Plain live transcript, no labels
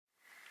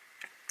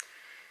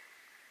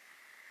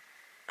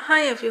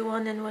Hi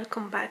everyone and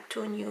welcome back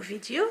to a new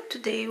video.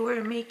 Today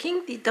we're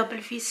making the double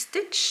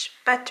V-stitch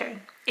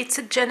pattern. It's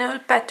a general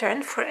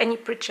pattern for any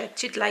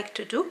project you'd like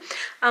to do.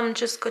 I'm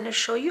just going to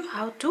show you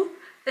how to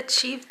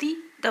achieve the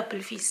double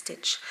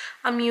V-stitch.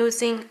 I'm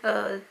using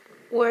a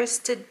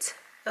worsted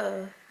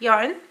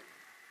yarn,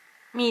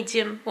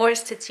 medium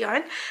worsted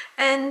yarn,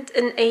 and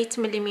an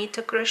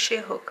 8mm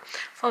crochet hook.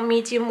 For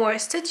medium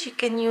worsted you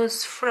can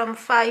use from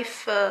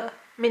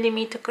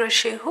 5mm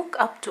crochet hook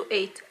up to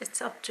 8.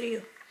 It's up to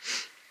you.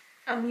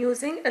 I'm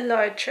using a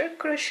larger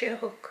crochet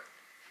hook.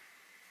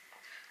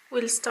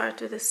 We'll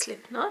start with a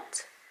slip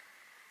knot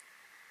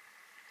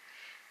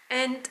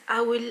and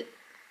I will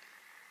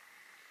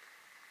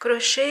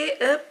crochet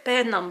a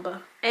pair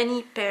number,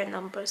 any pair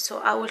number. So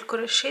I will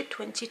crochet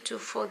 22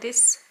 for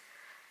this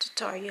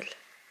tutorial.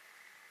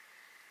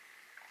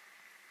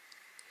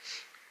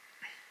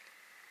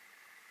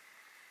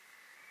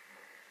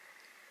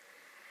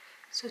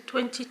 So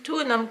 22,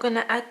 and I'm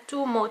gonna add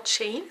 2 more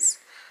chains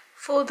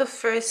for the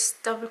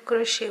first double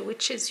crochet,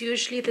 which is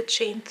usually the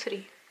chain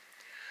 3.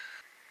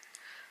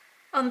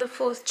 On the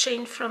 4th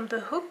chain from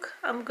the hook,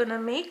 I'm gonna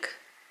make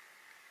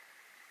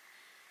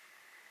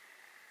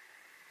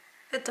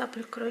a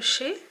double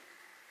crochet.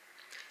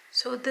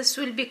 So this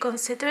will be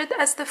considered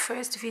as the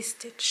first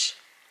V-stitch.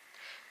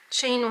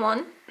 Chain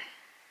 1,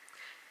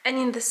 and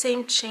in the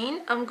same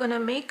chain I'm gonna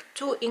make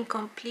 2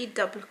 incomplete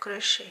double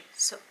crochet.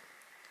 So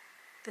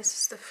this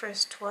is the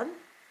first one,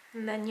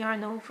 and then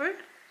yarn over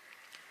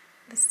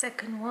the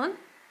second one.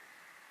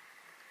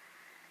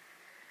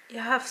 You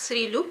have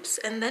 3 loops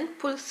and then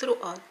pull through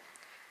all.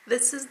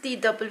 This is the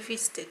double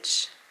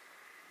V-stitch.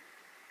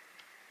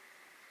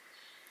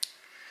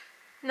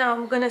 Now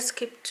I'm gonna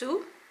skip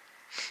 2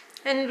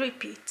 and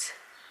repeat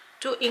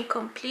 2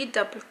 incomplete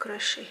double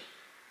crochet.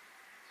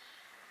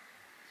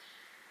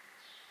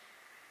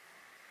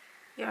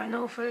 Yarn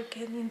over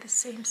again in the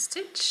same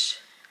stitch,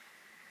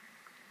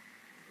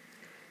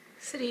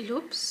 3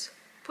 loops,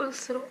 pull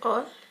through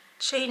all,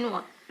 chain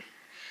 1,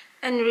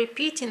 and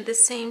repeat in the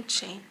same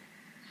chain.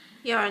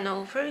 Yarn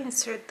over,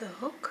 insert the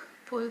hook,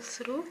 pull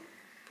through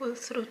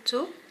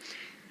 2,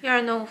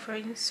 yarn over,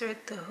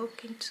 insert the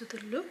hook into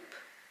the loop,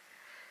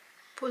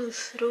 pull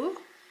through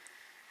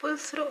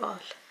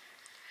all.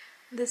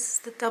 This is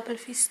the double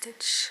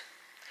V-stitch,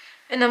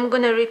 and I'm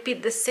gonna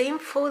repeat the same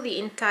for the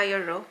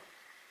entire row.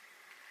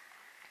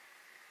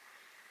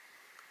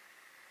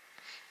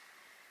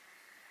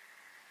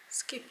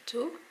 Skip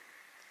 2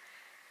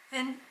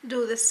 and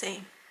do the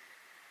same.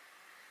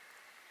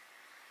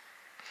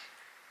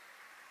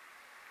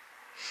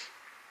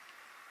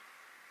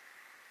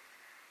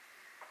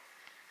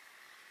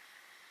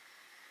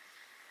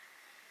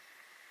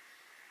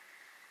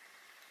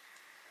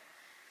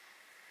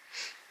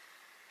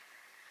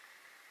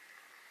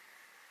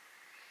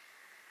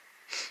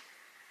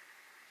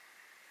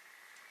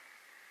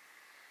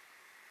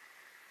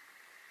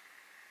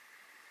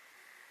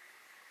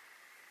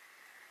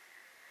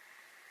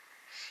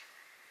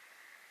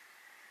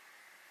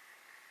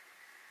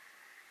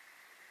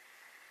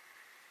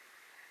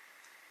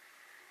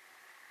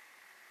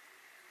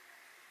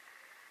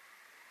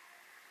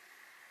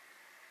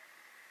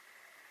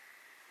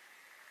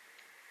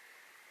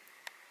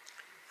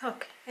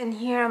 Okay, and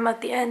here I'm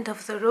at the end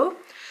of the row.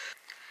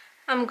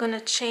 I'm gonna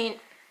chain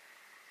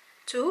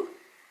 2,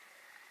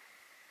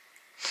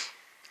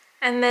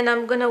 and then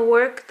I'm gonna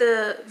work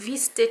the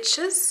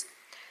V-stitches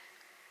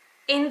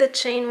in the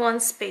chain 1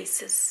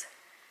 spaces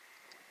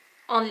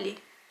only,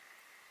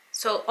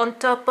 so on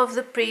top of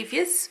the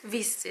previous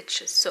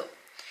V-stitches. So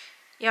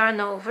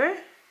yarn over,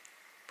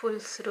 pull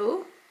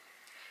through,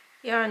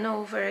 yarn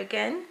over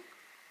again,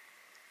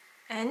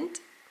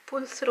 and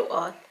pull through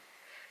all,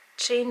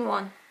 chain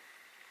 1,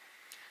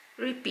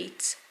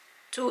 repeat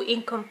 2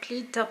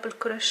 incomplete double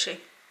crochet.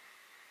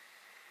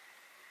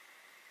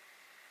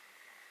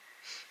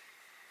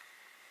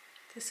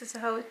 This is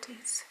how it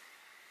is.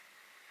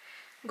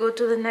 Go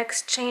to the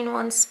next chain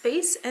 1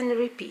 space and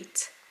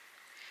repeat.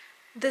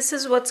 This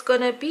is what's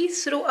gonna be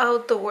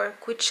throughout the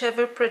work,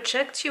 whichever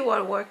project you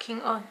are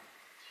working on.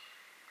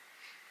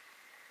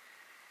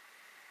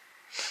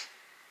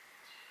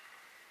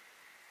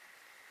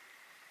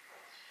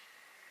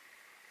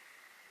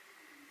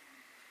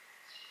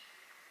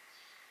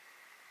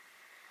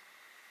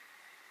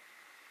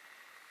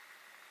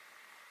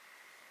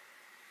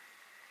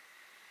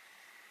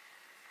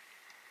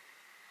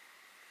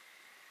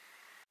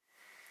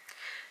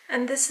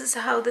 And this is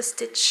how the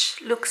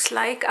stitch looks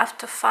like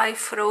after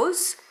 5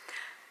 rows.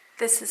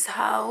 This is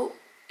how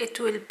it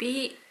will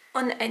be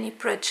on any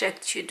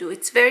project you do.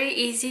 It's very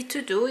easy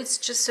to do. It's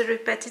just a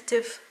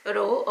repetitive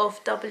row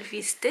of double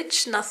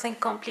V-stitch, nothing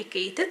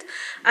complicated.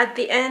 At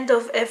the end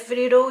of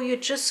every row you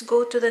just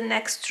go to the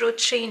next row,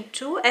 chain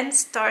 2 and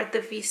start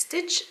the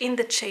V-stitch in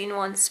the chain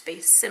 1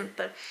 space.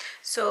 Simple.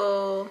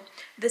 So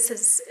this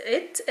is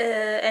it,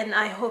 and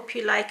I hope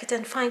you like it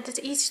and find it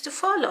easy to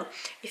follow.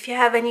 If you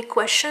have any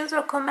questions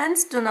or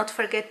comments, do not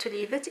forget to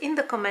leave it in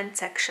the comment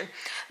section.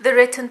 The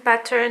written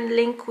pattern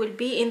link will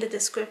be in the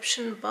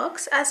description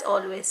box as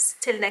always.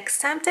 Till next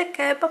time, take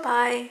care, bye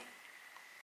bye.